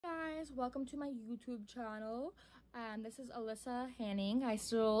guys, welcome to my YouTube channel. This is Alyssa Hanning. I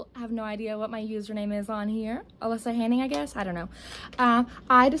still have no idea what my username is on here. Alyssa Hanning, I guess. I don't know.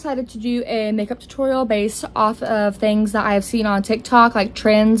 I decided to do a makeup tutorial based off of things that I've seen on TikTok, like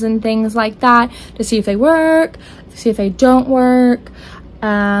trends and things like that, to see if they work, to see if they don't work.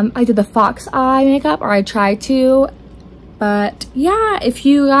 I did the fox eye makeup, or I tried to. But yeah, if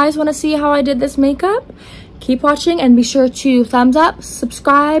you guys want to see how I did this makeup, keep watching and be sure to thumbs up,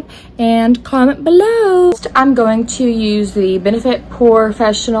 subscribe, and comment below. I'm going to use the Benefit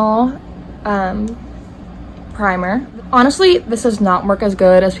Professional primer. Honestly, this does not work as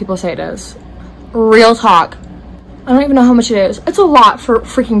good as people say it does. Real talk. I don't even know how much it is. It's a lot for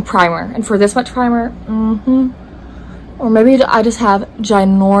freaking primer. And for this much primer, or maybe I just have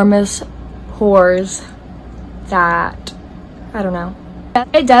ginormous pores that, I don't know.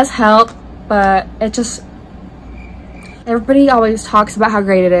 It does help, but it just, everybody always talks about how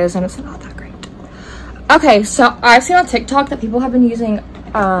great it is, and it's not that great. Okay, so I've seen on TikTok that people have been using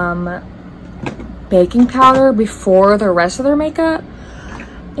baking powder before the rest of their makeup.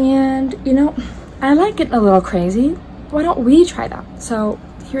 And, you know, I like getting a little crazy. Why don't we try that? So,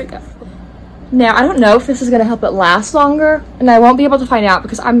 here we go. Now, I don't know if this is going to help it last longer, and I won't be able to find out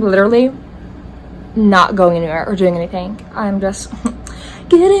because I'm literally not going anywhere or doing anything. I'm just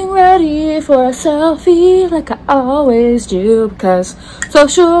getting ready for a selfie like I always do because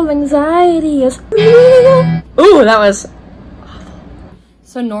social anxiety is real. Ooh, that was awful.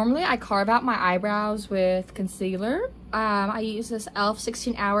 So normally I carve out my eyebrows with concealer. I use this e.l.f.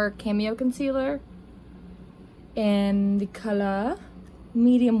 16 Hour Cameo Concealer in the color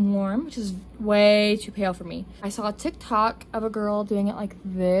medium warm, which is way too pale for me. I saw a TikTok of a girl doing it like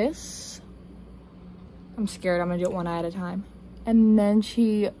this. I'm scared. I'm gonna do it one eye at a time. And then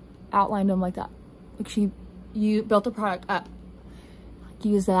she outlined them like that. Like you built the product up.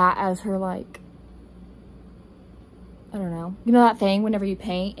 Use that as her, like, I don't know. You know that thing whenever you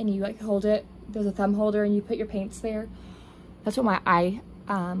paint and you like hold it, there's a thumb holder and you put your paints there? That's what my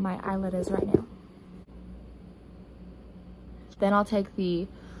eyelid is right now. Then I'll take the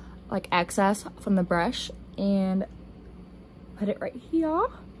like excess from the brush and put it right here.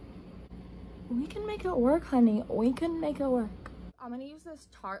 We can make it work, honey. We can make it work. I'm gonna use this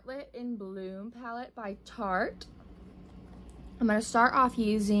Tartelette in Bloom palette by Tarte. I'm gonna start off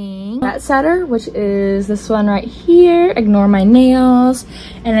using that setter, which is this one right here. Ignore my nails.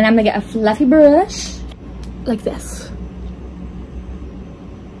 And then I'm gonna get a fluffy brush like this.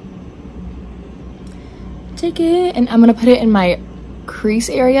 Take it and I'm gonna put it in my crease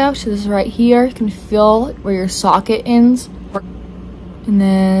area, which is right here. You can feel where your socket ends. And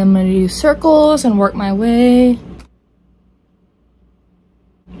then I'm gonna do circles and work my way.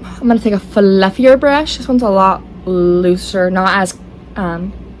 I'm gonna take a fluffier brush. This one's a lot looser, not as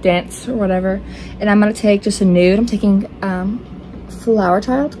dense or whatever. And I'm gonna take just a nude. I'm taking Flower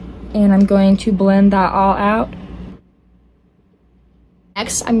Child, and I'm going to blend that all out.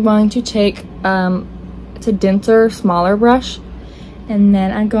 Next, I'm going to take it's a denser, smaller brush, and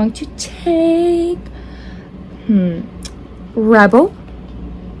then I'm going to take Rebel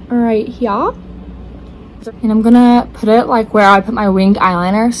right here. And I'm gonna put it like where I put my winged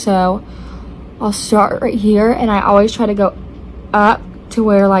eyeliner. So I'll start right here, and I always try to go up to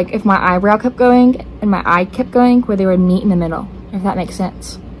where, like, if my eyebrow kept going and my eye kept going, where they would meet in the middle, if that makes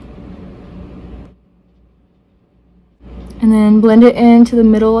sense. And then blend it into the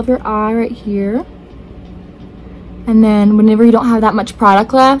middle of your eye right here. And then whenever you don't have that much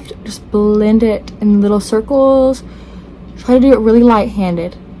product left, just blend it in little circles. Try to do it really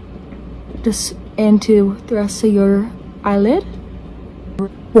light-handed. Just into the rest of your eyelid.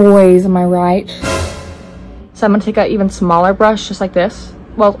 Boys, am I right? So I'm gonna take an even smaller brush, just like this.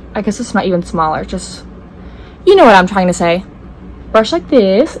 Well, I guess it's not even smaller, just, you know what I'm trying to say. Brush like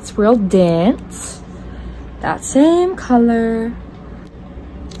this, it's real dense. That same color.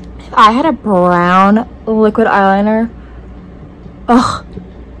 If I had a brown liquid eyeliner, ugh,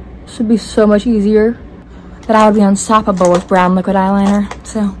 this would be so much easier. But I would be unstoppable with brown liquid eyeliner,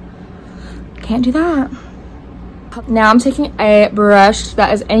 so can't do that. Now I'm taking a brush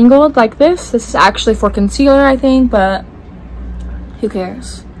that is angled like this. This is actually for concealer, I think, but who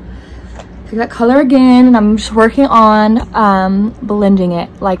cares? Take that color again, and I'm just working on blending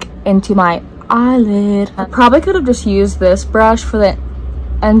it like into my eyelid. I probably could have just used this brush for the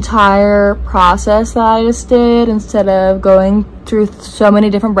entire process that I just did instead of going through so many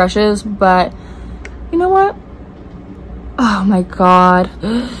different brushes, but you know what? Oh my god.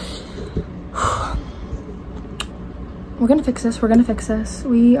 We're gonna fix this. We're gonna fix this.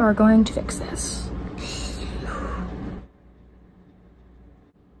 We are going to fix this.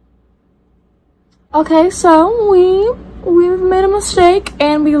 Okay, so we've made a mistake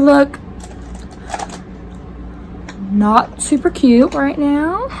and we look not super cute right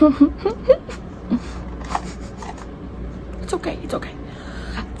now. It's okay, it's okay.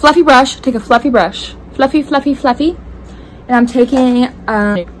 Fluffy brush, take a fluffy brush. Fluffy, fluffy, fluffy. And I'm taking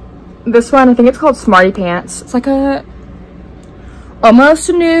this one, I think it's called Smarty Pants. It's like a, almost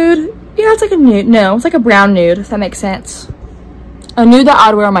a nude. Yeah, it's like a nude. No, it's like a brown nude, if that makes sense. A nude that I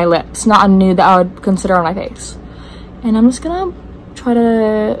would wear on my lips, not a nude that I would consider on my face. And I'm just gonna try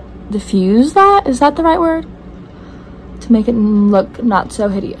to diffuse that. Is that the right word? To make it look not so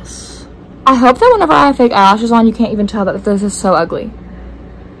hideous. I hope that whenever I have fake eyelashes on, you can't even tell that this is so ugly.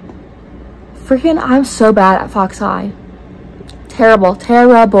 Freaking, I'm so bad at fox eye. Terrible,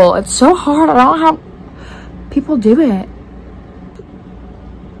 terrible. It's so hard. I don't know how people do it.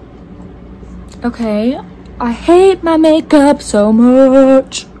 Okay, I hate my makeup so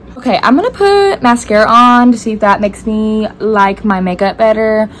much. Okay, I'm gonna put mascara on to see if that makes me like my makeup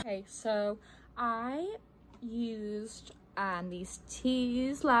better. Okay, so I used these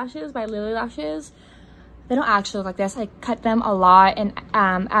Tease lashes by Lily Lashes. They don't actually look like this. I cut them a lot and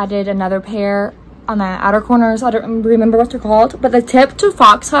added another pair on the outer corners. I don't remember what they're called, but the tip to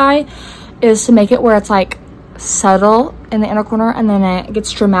fox eye is to make it where it's like subtle in the inner corner and then it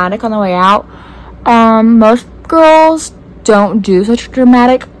gets dramatic on the way out. Most girls don't do such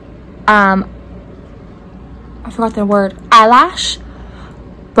dramatic I forgot the word, eyelash,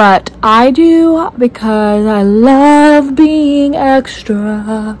 but I do because I love being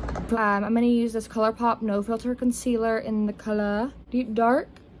extra. I'm gonna use this ColourPop No Filter Concealer in the color Deep Dark.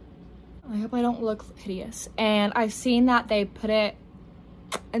 I hope I don't look hideous. And I've seen that they put it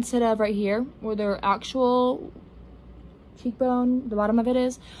instead of right here where their actual cheekbone, the bottom of it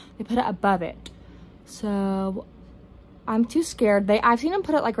is, they put it above it. So I'm too scared. I've seen them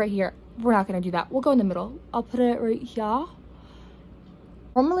put it like right here. We're not gonna do that. We'll go in the middle. I'll put it right here.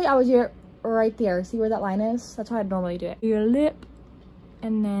 Normally I would do it right there. See where that line is? That's how I'd normally do it. Your lip,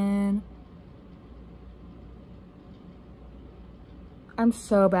 and then I'm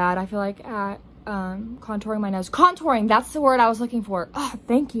so bad. I feel like at contouring my nose. Contouring, that's the word I was looking for. Oh,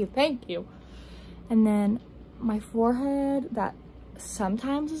 thank you, thank you. And then my forehead, that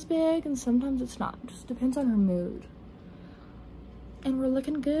sometimes is big and sometimes it's not. Just depends on her mood. And we're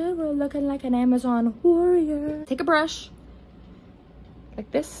looking good. We're looking like an Amazon warrior. Take a brush.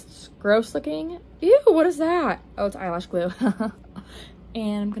 Like this. It's gross looking. Ew, what is that? Oh, it's eyelash glue.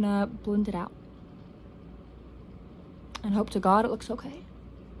 And I'm gonna blend it out. And hope to God it looks okay.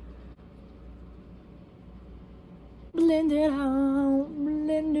 Blend it out.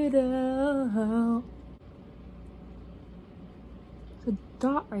 Blend it out. There's a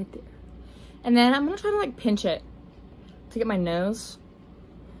dot right there. And then I'm gonna try to like pinch it to get my nose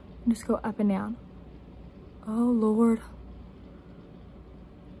and just go up and down. Oh Lord.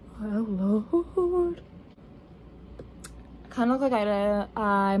 Oh Lord. I kind of look like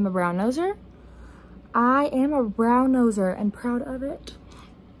I'm a brown noser. I am a brown noser and proud of it.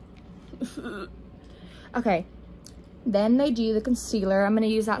 Okay, then they do the concealer. I'm gonna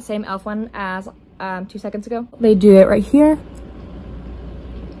use that same e.l.f. one as 2 seconds ago. They do it right here,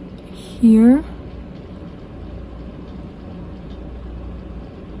 here,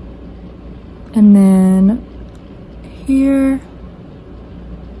 and then here,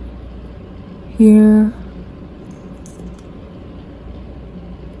 here.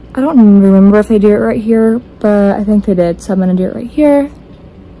 I don't remember if they do it right here, but I think they did, so I'm gonna do it right here.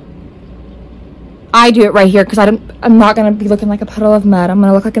 I do it right here because I'm not gonna be looking like a puddle of mud. I'm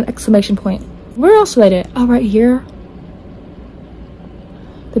gonna look like an exclamation point. Where else do they do it? Oh, right here.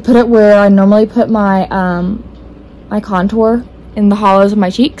 They put it where I normally put my my contour, in the hollows of my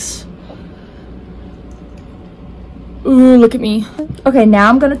cheeks. Ooh, look at me. Okay, now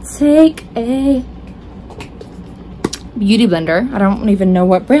I'm gonna take a beauty blender. I don't even know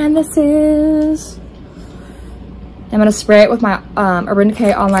what brand this is. I'm gonna spray it with my Urban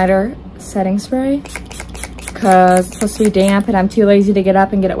Decay All Nighter setting spray because it's supposed to be damp and I'm too lazy to get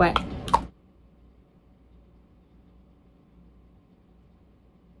up and get it wet.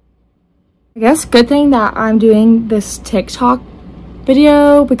 I guess good thing that I'm doing this TikTok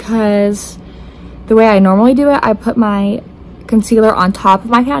video because the way I normally do it, I put my concealer on top of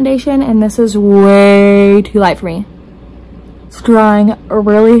my foundation and this is way too light for me. It's drying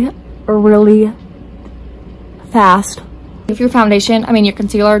really, really fast. If your foundation, I mean your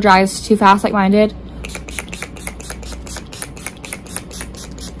concealer dries too fast like mine did,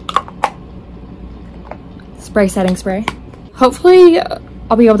 spray setting spray. Hopefully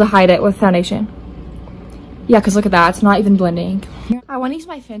I'll be able to hide it with foundation. Yeah, because look at that, it's not even blending. I want to use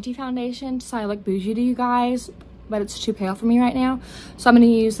my Fenty foundation so I look bougie to you guys, but it's too pale for me right now. So I'm going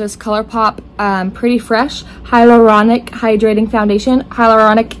to use this ColourPop Pretty Fresh Hyaluronic Hydrating Foundation.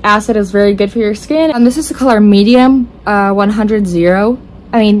 Hyaluronic acid is very good for your skin. And this is the color Medium 100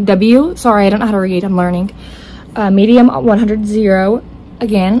 W. Sorry, I don't know how to read. I'm learning. Medium 100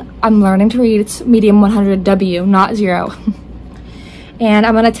 Again, I'm learning to read. It's Medium 100 W, not 0. And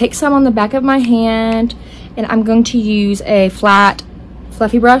I'm going to take some on the back of my hand, and I'm going to use a flat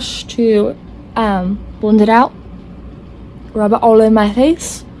fluffy brush to blend it out. Rub it all in my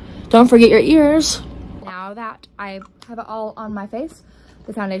face. Don't forget your ears. Now that I have it all on my face,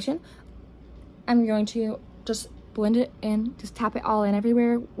 the foundation, I'm going to just blend it in, just tap it all in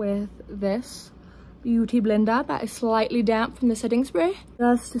everywhere with this beauty blender that is slightly damp from the setting spray,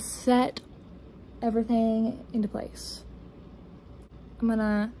 just to set everything into place. I'm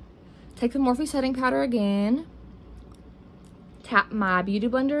gonna take the Morphe setting powder again, tap my beauty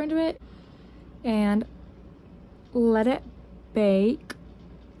blender into it, and let it bake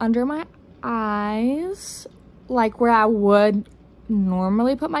under my eyes, like where I would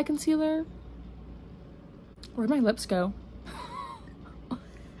normally put my concealer. Where'd my lips go?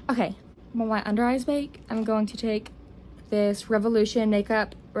 Okay, while my under eyes bake, I'm going to take this Revolution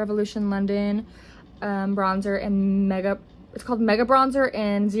Makeup Revolution London bronzer and it's called Mega Bronzer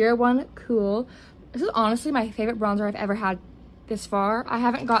in 01 Cool. This is honestly my favorite bronzer I've ever had this far. I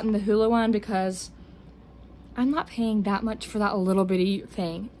haven't gotten the Hoola one because I'm not paying that much for that little bitty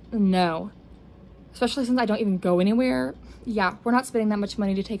thing. No. Especially since I don't even go anywhere. Yeah, we're not spending that much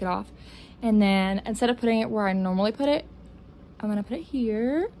money to take it off. And then instead of putting it where I normally put it, I'm gonna put it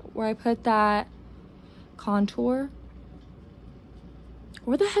here where I put that contour.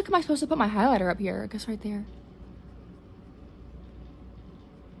 Where the heck am I supposed to put my highlighter? Up here? I guess right there.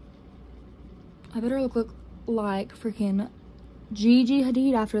 I better look like freaking Gigi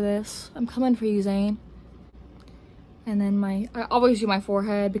Hadid after this. I'm coming for you, Zane. And then I always do my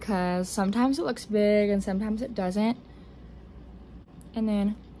forehead because sometimes it looks big and sometimes it doesn't. And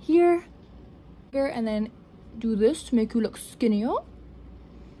then here, and then do this to make you look skinnier.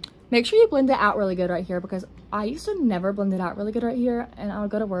 Make sure you blend it out really good right here, because I used to never blend it out really good right here, and I would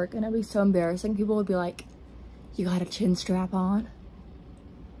go to work and it'd be so embarrassing. People would be like, you got a chin strap on?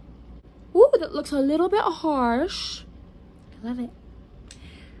 Ooh, that looks a little bit harsh. I love it.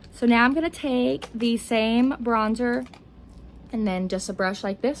 So now I'm gonna take the same bronzer and then just a brush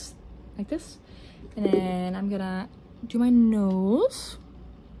like this, and then I'm gonna do my nose.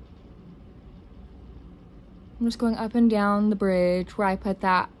 I'm just going up and down the bridge where I put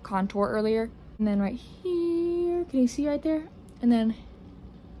that contour earlier. And then right here, can you see right there? And then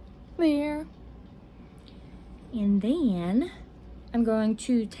there. And then I'm going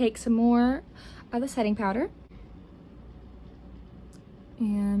to take some more of the setting powder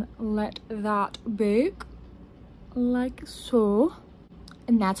and let that bake like so.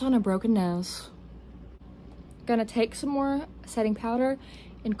 And that's on a broken nose. Gonna take some more setting powder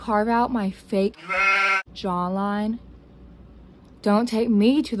and carve out my fake jawline. Don't take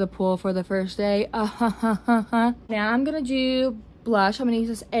me to the pool for the first day. Now I'm gonna do blush. I'm gonna use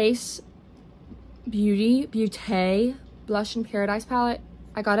this Ace Beauty Blush in Paradise palette.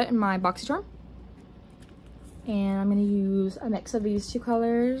 I got it in my BoxyCharm. And I'm gonna use a mix of these two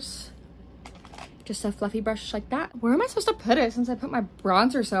colors. Just a fluffy brush like that. Where am I supposed to put it since I put my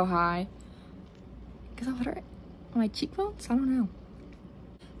bronzer so high? Because I put it on my cheekbones? I don't know.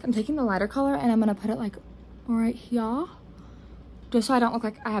 I'm taking the lighter color and I'm gonna put it like right here, just so I don't look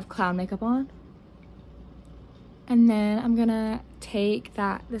like I have clown makeup on. And then I'm gonna take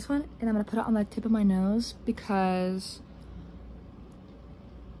this one and I'm gonna put it on the tip of my nose, because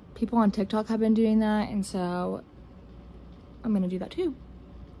people on TikTok have been doing that, and so I'm gonna do that too.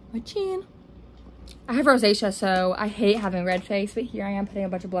 My chin. I have rosacea, so I hate having red face, but here I am putting a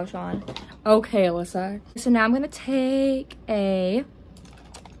bunch of blush on. Okay, Alyssa. So now I'm gonna take a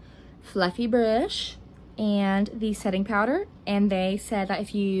fluffy brush and the setting powder, and they said that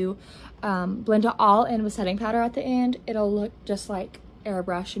if you blend it all in with setting powder at the end, it'll look just like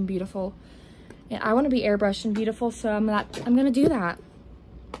airbrush and beautiful. And I want to be airbrushed and beautiful, so I'm gonna do that.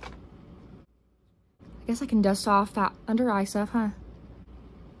 I guess I can dust off that under eye stuff, huh?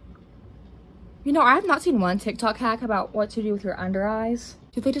 You know, I have not seen one TikTok hack about what to do with your under eyes.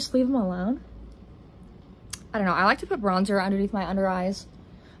 Do they just leave them alone? I don't know. I like to put bronzer underneath my under eyes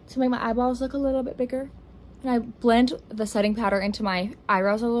to make my eyeballs look a little bit bigger. And I blend the setting powder into my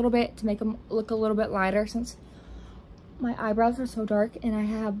eyebrows a little bit to make them look a little bit lighter, since my eyebrows are so dark and I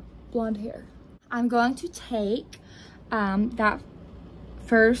have blonde hair. I'm going to take that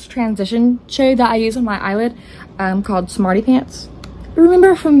first transition shade that I use on my eyelid called Smarty Pants.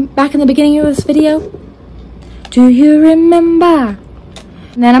 Remember from back in the beginning of this video? Do you remember?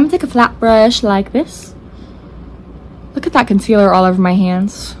 And then I'm gonna take a flat brush like this. Look at that concealer all over my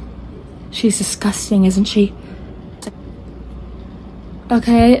hands. She's disgusting, isn't she?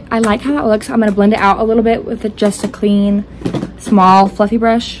 Okay, I like how that looks. I'm gonna blend it out a little bit with just a clean, small, fluffy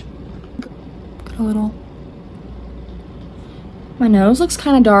brush. Get a little. My nose looks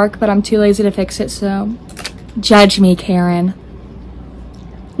kind of dark, but I'm too lazy to fix it, so judge me, Karen.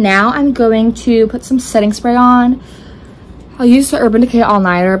 Now I'm going to put some setting spray on. I'll use the Urban Decay All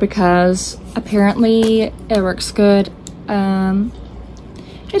Nighter because apparently it works good.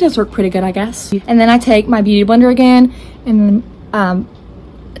 It does work pretty good, I guess. And then I take my Beauty Blender again and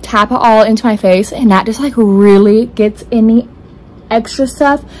tap it all into my face, and that just like really gets any extra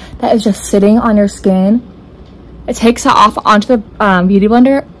stuff that is just sitting on your skin. It takes it off onto the Beauty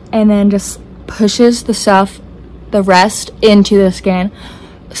Blender and then just pushes the stuff, the rest, into the skin.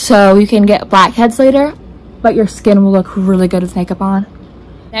 So you can get blackheads later, but your skin will look really good with makeup on.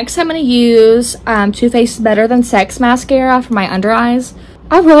 Next, I'm going to use Too Faced Better Than Sex mascara for my under eyes.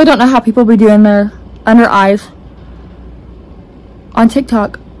 I really don't know how people be doing their under eyes on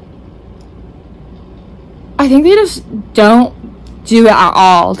TikTok. I think they just don't do it at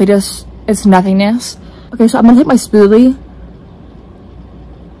all. They just, it's nothingness. Okay, so I'm going to take my spoolie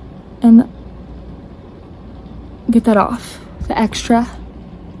and get that off, the extra.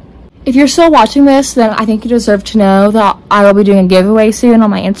 If you're still watching this, then I think you deserve to know that I will be doing a giveaway soon on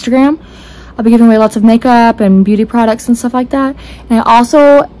my Instagram. I'll be giving away lots of makeup and beauty products and stuff like that. And I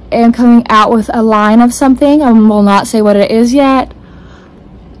also am coming out with a line of something. I will not say what it is yet,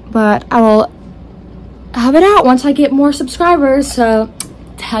 but I will have it out once I get more subscribers. So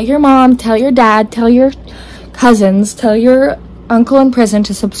tell your mom, tell your dad, tell your cousins, tell your uncle in prison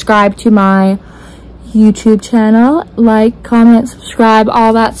to subscribe to my YouTube channel. Like, comment, subscribe,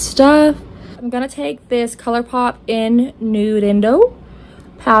 all that stuff. I'm gonna take this ColourPop in Nude Indo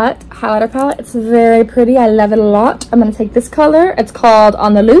palette, highlighter palette. It's very pretty. I love it a lot. I'm gonna take this color. It's called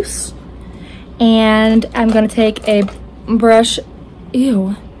On the Loose. And I'm gonna take a brush.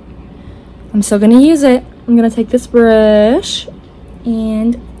 Ew. I'm still gonna use it. I'm gonna take this brush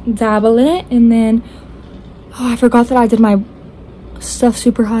and dabble in it, and then, oh, I forgot that I did my stuff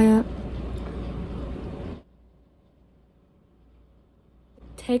super high up.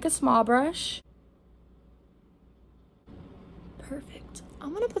 Take a small brush. Perfect.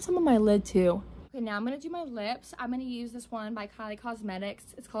 I'm gonna put some on my lid too. Okay, now I'm gonna do my lips. I'm gonna use this one by Kylie Cosmetics.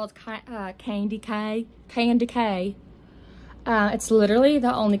 It's called Candy K. It's literally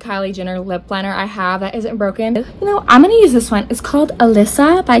the only Kylie Jenner lip liner I have that isn't broken. You know, I'm gonna use this one. It's called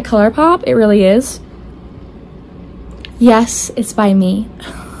Alyssa by ColourPop. It really is. Yes, it's by me.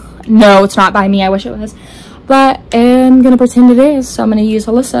 No, it's not by me. I wish it was. But I'm gonna pretend it is, so I'm gonna use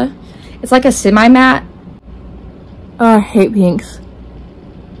Alyssa. It's like a semi-matte. Oh, I hate pinks.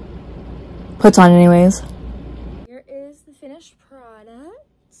 Puts on anyways. Here is the finished product.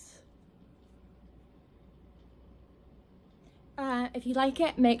 If you like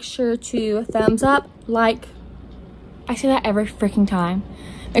it, make sure to thumbs up, like. I say that every freaking time.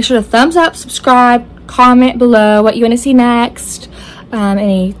 Make sure to thumbs up, subscribe, comment below what you want to see next,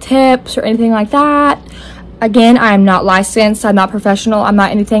 any tips or anything like that. Again, I'm not licensed, I'm not professional, I'm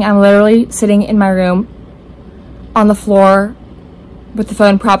not anything. I'm literally sitting in my room on the floor with the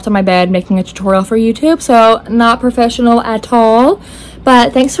phone propped on my bed making a tutorial for YouTube. So not professional at all.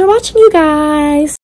 But thanks for watching, you guys.